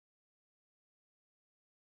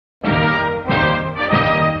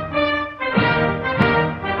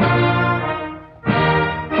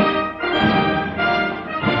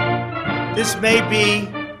This may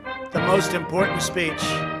be the most important speech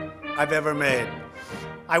I've ever made.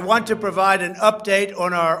 I want to provide an update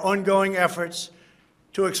on our ongoing efforts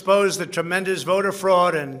to expose the tremendous voter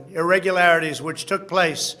fraud and irregularities which took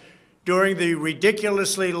place during the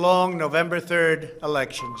ridiculously long November 3rd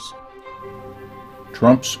elections.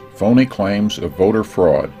 Trump's phony claims of voter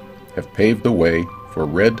fraud have paved the way for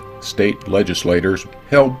red state legislators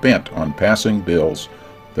hell-bent on passing bills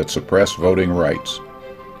that suppress voting rights.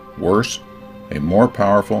 Worse, a more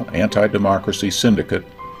powerful anti-democracy syndicate,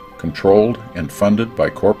 controlled and funded by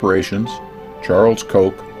corporations, Charles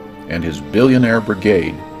Koch, and his billionaire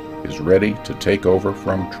brigade, is ready to take over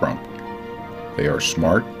from Trump. They are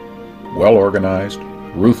smart, well-organized,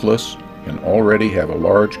 ruthless, and already have a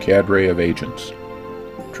large cadre of agents.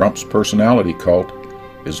 Trump's personality cult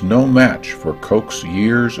is no match for Koch's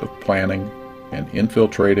years of planning and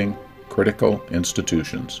infiltrating critical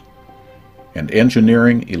institutions. And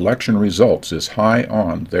engineering election results is high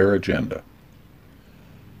on their agenda.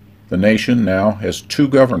 The nation now has two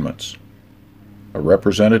governments: a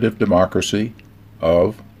representative democracy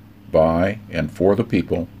of, by, and for the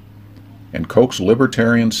people, and Koch's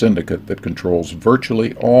libertarian syndicate that controls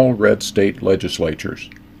virtually all red state legislatures,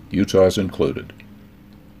 Utah's included.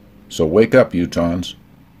 So wake up, Utahns.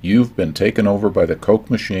 You've been taken over by the Koch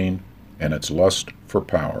machine and its lust for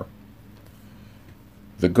power.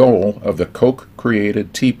 The goal of the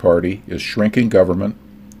Koch-created Tea Party is shrinking government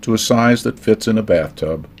to a size that fits in a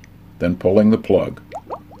bathtub, then pulling the plug,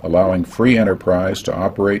 allowing free enterprise to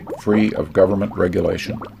operate free of government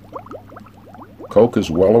regulation. Koch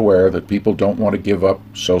is well aware that people don't want to give up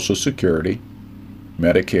Social Security,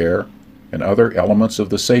 Medicare, and other elements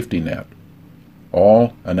of the safety net,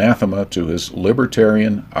 all anathema to his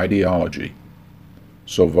libertarian ideology.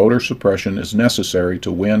 So voter suppression is necessary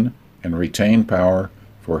to win and retain power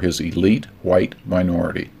for his elite white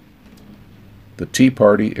minority. The Tea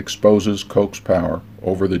Party exposes Koch's power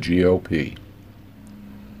over the GOP.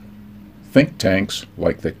 Think tanks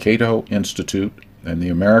like the Cato Institute and the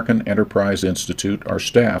American Enterprise Institute are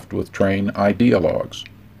staffed with trained ideologues.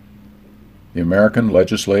 The American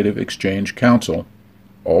Legislative Exchange Council,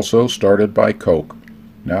 also started by Koch,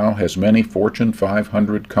 now has many Fortune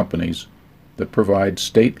 500 companies that provide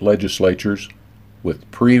state legislatures with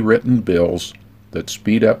pre-written bills that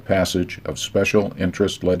speed up passage of special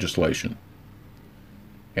interest legislation.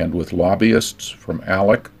 And with lobbyists from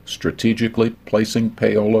ALEC strategically placing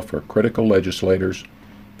payola for critical legislators,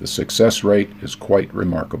 the success rate is quite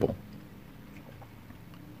remarkable.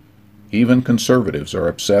 Even conservatives are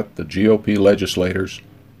upset that GOP legislators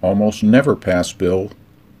almost never pass bill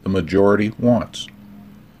the majority wants.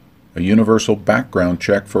 A universal background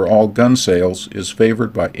check for all gun sales is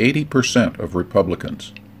favored by 80% of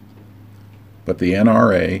Republicans. But the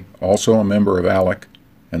NRA, also a member of ALEC,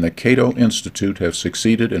 and the Cato Institute have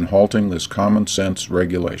succeeded in halting this common sense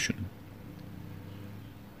regulation.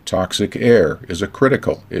 Toxic air is a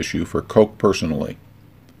critical issue for Koch personally.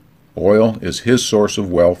 Oil is his source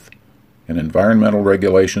of wealth, and environmental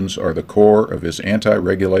regulations are the core of his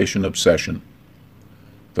anti-regulation obsession.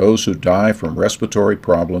 Those who die from respiratory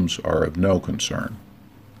problems are of no concern.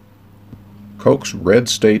 Koch's red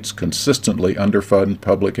states consistently underfund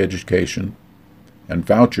public education, and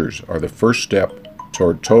vouchers are the first step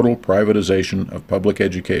toward total privatization of public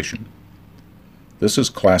education. This is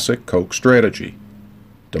classic Koch strategy: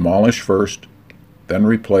 demolish first, then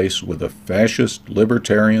replace with a fascist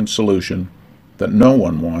libertarian solution that no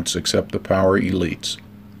one wants except the power elites.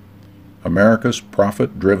 America's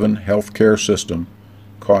profit-driven healthcare system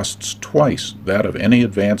costs twice that of any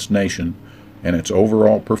advanced nation, and its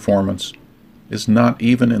overall performance is not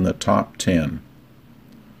even in the top 10.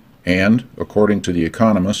 And, according to The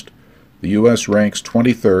Economist, the U.S. ranks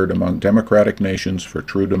 23rd among democratic nations for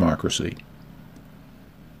true democracy.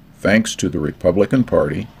 Thanks to the Republican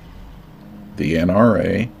Party, the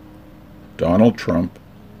NRA, Donald Trump,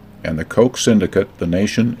 and the Koch syndicate, the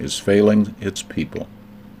nation is failing its people.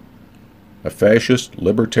 A fascist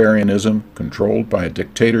libertarianism controlled by a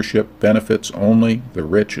dictatorship benefits only the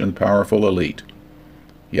rich and powerful elite.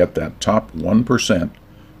 Yet that top 1%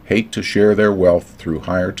 hate to share their wealth through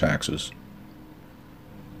higher taxes.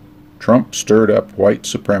 Trump stirred up white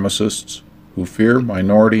supremacists who fear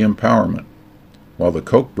minority empowerment, while the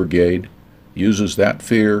Koch brigade uses that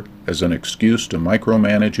fear as an excuse to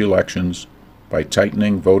micromanage elections by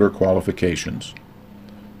tightening voter qualifications.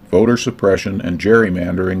 Voter suppression and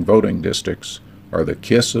gerrymandering voting districts are the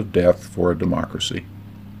kiss of death for a democracy.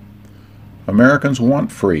 Americans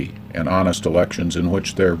want free and honest elections in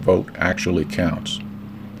which their vote actually counts.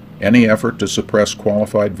 Any effort to suppress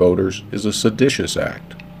qualified voters is a seditious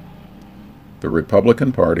act. The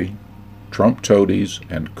Republican Party, Trump toadies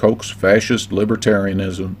and Koch's fascist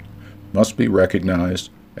libertarianism must be recognized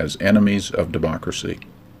as enemies of democracy.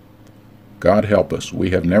 God help us, we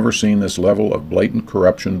have never seen this level of blatant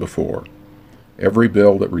corruption before. Every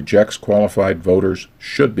bill that rejects qualified voters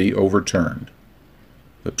should be overturned.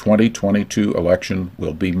 The 2022 election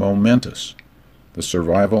will be momentous. The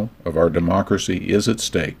survival of our democracy is at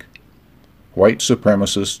stake. White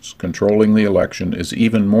supremacists controlling the election is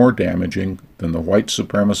even more damaging than the white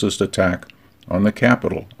supremacist attack on the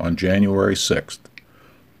Capitol on January 6th.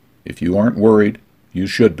 If you aren't worried, you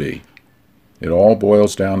should be. It all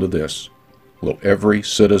boils down to this: will every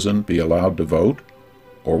citizen be allowed to vote,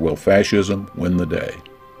 or will fascism win the day?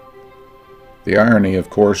 The irony, of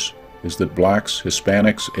course, is that blacks,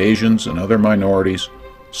 Hispanics, Asians, and other minorities,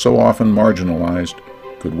 so often marginalized,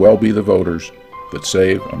 could well be the voters that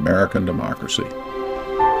save American democracy.